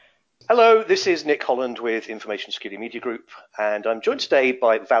Hello, this is Nick Holland with Information Security Media Group, and I'm joined today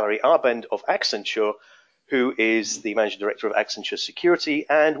by Valerie Arbend of Accenture, who is the Managing Director of Accenture Security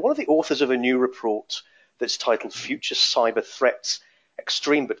and one of the authors of a new report that's titled Future Cyber Threats,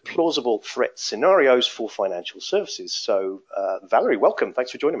 Extreme but Plausible Threat Scenarios for Financial Services. So, Valerie, welcome.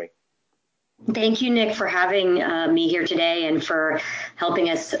 Thanks for joining me. Thank you, Nick, for having me here today and for helping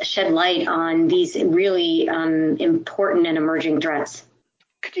us shed light on these really important and emerging threats.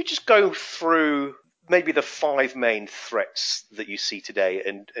 Could you just go through maybe the 5 main threats that you see today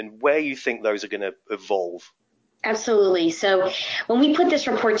and where you think those are going to evolve? Absolutely. So when we put this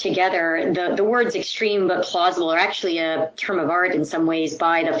report together, the words extreme but plausible are actually a term of art in some ways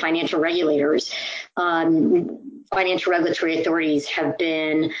by the financial regulators. Financial regulatory authorities have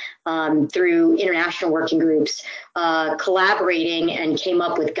been, through international working groups, collaborating and came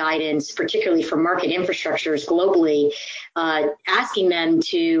up with guidance, particularly for market infrastructures globally, asking them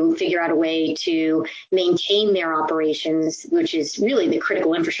to figure out a way to maintain their operations, which is really the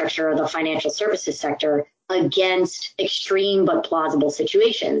critical infrastructure of the financial services sector, against extreme but plausible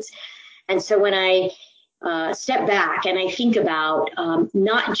situations. And so when I step back and I think about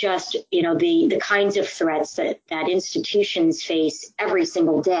not just the kinds of threats that institutions face every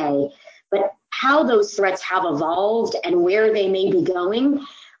single day, but how those threats have evolved and where they may be going,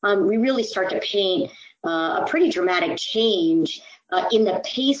 we really start to paint a pretty dramatic change in the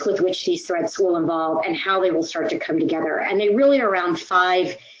pace with which these threats will evolve and how they will start to come together. And they really are around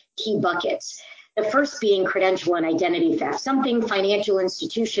 5 key buckets. The first being credential and identity theft, something financial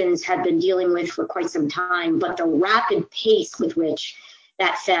institutions have been dealing with for quite some time, but the rapid pace with which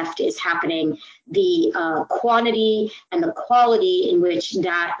that theft is happening, the quantity and the quality in which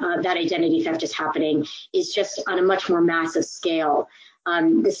that identity theft is happening is just on a much more massive scale.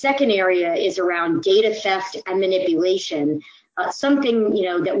 The second area is around data theft and manipulation, something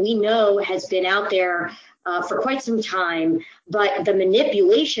that we know has been out there for quite some time, but the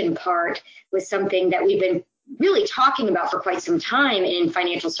manipulation part was something that we've been really talking about for quite some time in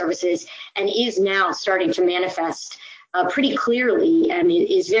financial services and is now starting to manifest pretty clearly and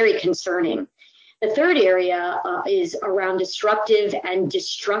is very concerning. The third area is around disruptive and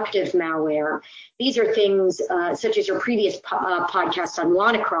destructive malware. These are things such as your previous podcast on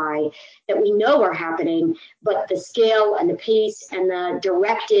WannaCry that we know are happening, but the scale and the pace and the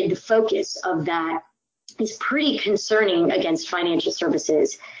directed focus of that is pretty concerning against financial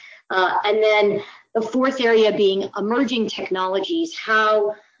services. And then the fourth area being emerging technologies,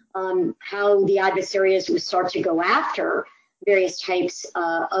 how the adversaries will start to go after various types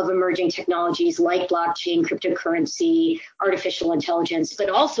of emerging technologies like blockchain, cryptocurrency, artificial intelligence, but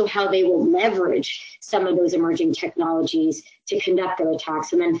also how they will leverage some of those emerging technologies to conduct their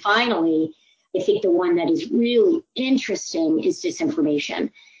attacks. And then finally, I think the one that is really interesting is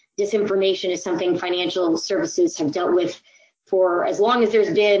disinformation. Disinformation is something financial services have dealt with for as long as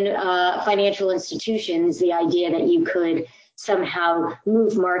there's been financial institutions, the idea that you could somehow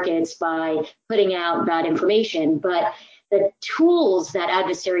move markets by putting out bad information. But the tools that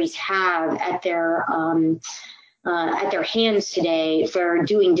adversaries have at their hands today for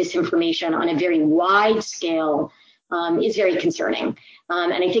doing disinformation on a very wide scale is very concerning.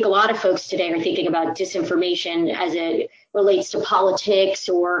 And I think a lot of folks today are thinking about disinformation as it relates to politics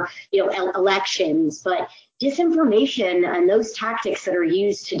or elections, but disinformation and those tactics that are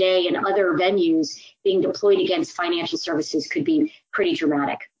used today in other venues being deployed against financial services could be pretty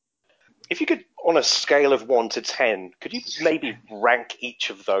dramatic. If you could, on a scale of 1 to 10, could you maybe rank each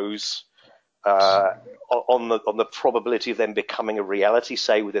of those on the probability of them becoming a reality,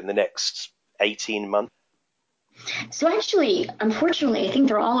 say within the next 18 months? So actually, unfortunately, I think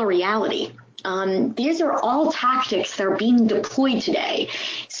they're all a reality. These are all tactics that are being deployed today.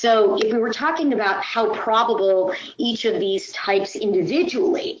 So if we were talking about how probable each of these types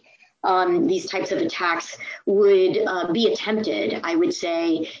individually, these types of attacks would be attempted, I would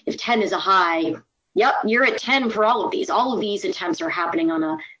say if 10 is a high, yep, you're at 10 for all of these. All of these attempts are happening on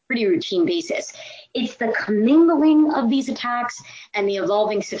a pretty routine basis. It's the commingling of these attacks and the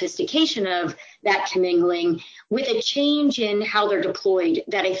evolving sophistication of that commingling with a change in how they're deployed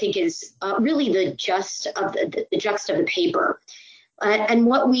that I think is really the gist of the paper. And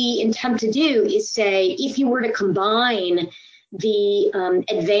what we attempt to do is say, if you were to combine the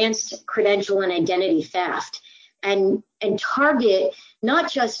advanced credential and identity theft and target not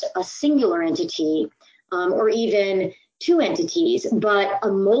just a singular entity or even 2 entities, but a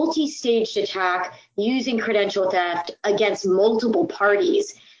multi-staged attack using credential theft against multiple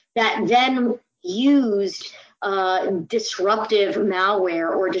parties that then used disruptive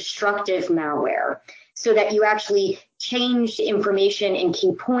malware or destructive malware so that you actually changed information and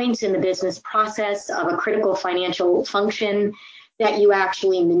key points in the business process of a critical financial function, that you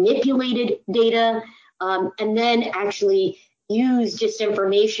actually manipulated data, and then actually used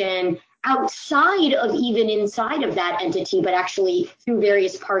disinformation outside of even inside of that entity, but actually through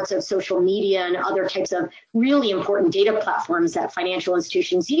various parts of social media and other types of really important data platforms that financial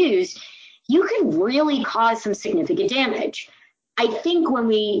institutions use, you can really cause some significant damage. I think when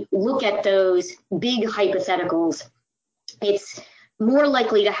we look at those big hypotheticals, it's more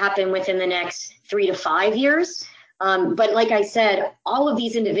likely to happen within the next 3 to 5 years. But like I said, all of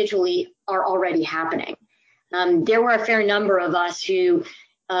these individually are already happening. There were a fair number of us who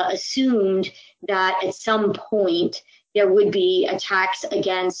assumed that at some point there would be attacks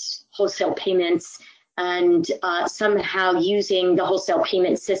against wholesale payments and somehow using the wholesale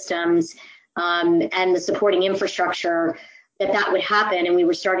payment systems and the supporting infrastructure that would happen. And we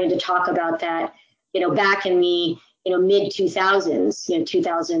were starting to talk about that, back in the mid 2000s,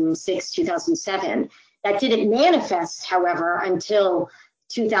 2006, 2007. That didn't manifest, however, until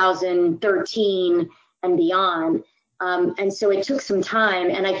 2013 and beyond. And so it took some time,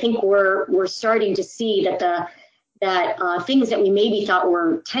 and I think we're starting to see that things that we maybe thought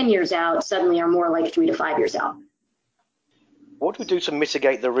were 10 years out suddenly are more like 3 to 5 years out. What do we do to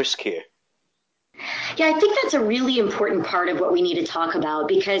mitigate the risk here? Yeah, I think that's a really important part of what we need to talk about,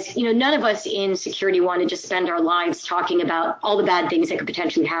 because none of us in security want to just spend our lives talking about all the bad things that could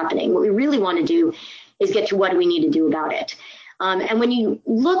potentially be happening. What we really want to do is get to what do we need to do about it. And when you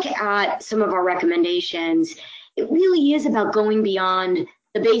look at some of our recommendations, it really is about going beyond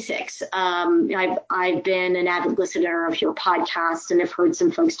the basics. I've been an avid listener of your podcast, and I've heard some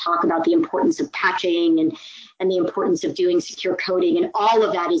folks talk about the importance of patching and the importance of doing secure coding, and all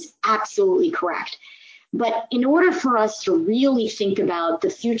of that is absolutely correct. But in order for us to really think about the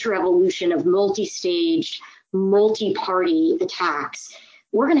future evolution of multi-staged, multi-party attacks,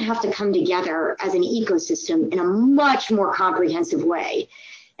 we're going to have to come together as an ecosystem in a much more comprehensive way.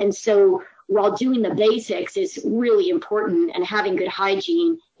 And so while doing the basics is really important and having good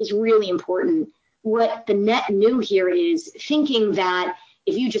hygiene is really important, what the net new here is thinking that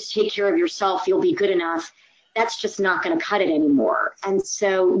if you just take care of yourself, you'll be good enough. That's just not going to cut it anymore. And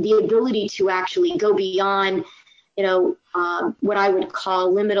so the ability to actually go beyond, what I would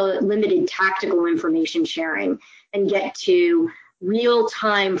call limited tactical information sharing and get to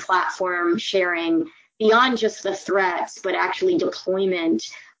real-time platform sharing beyond just the threats, but actually deployment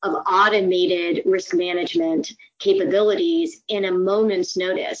of automated risk management capabilities in a moment's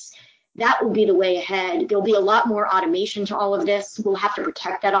notice. That will be the way ahead. There'll be a lot more automation to all of this. We'll have to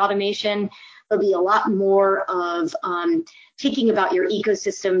protect that automation. There'll be a lot more of thinking about your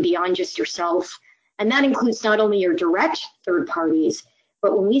ecosystem beyond just yourself. And that includes not only your direct third parties,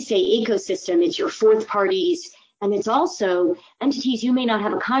 but when we say ecosystem, it's your fourth parties, and it's also entities you may not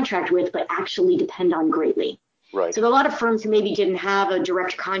have a contract with, but actually depend on greatly. Right. So there are a lot of firms who maybe didn't have a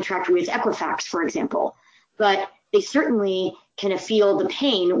direct contract with Equifax, for example, but they certainly can feel the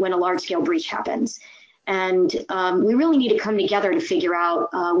pain when a large-scale breach happens. And we really need to come together to figure out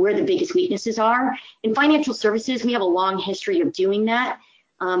where the biggest weaknesses are. In financial services, we have a long history of doing that.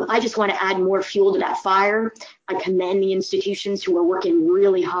 I just want to add more fuel to that fire. I commend the institutions who are working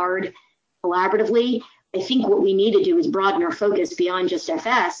really hard collaboratively. I think what we need to do is broaden our focus beyond just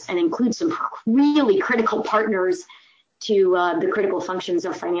FS and include some really critical partners to the critical functions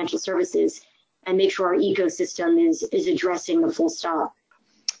of financial services and make sure our ecosystem is addressing the full stop.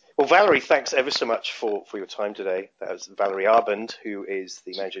 Well, Valerie, thanks ever so much for your time today. That was Valerie Arband, who is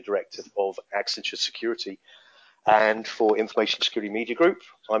the Managing Director of Accenture Security. And for Information Security Media Group,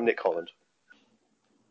 I'm Nick Holland.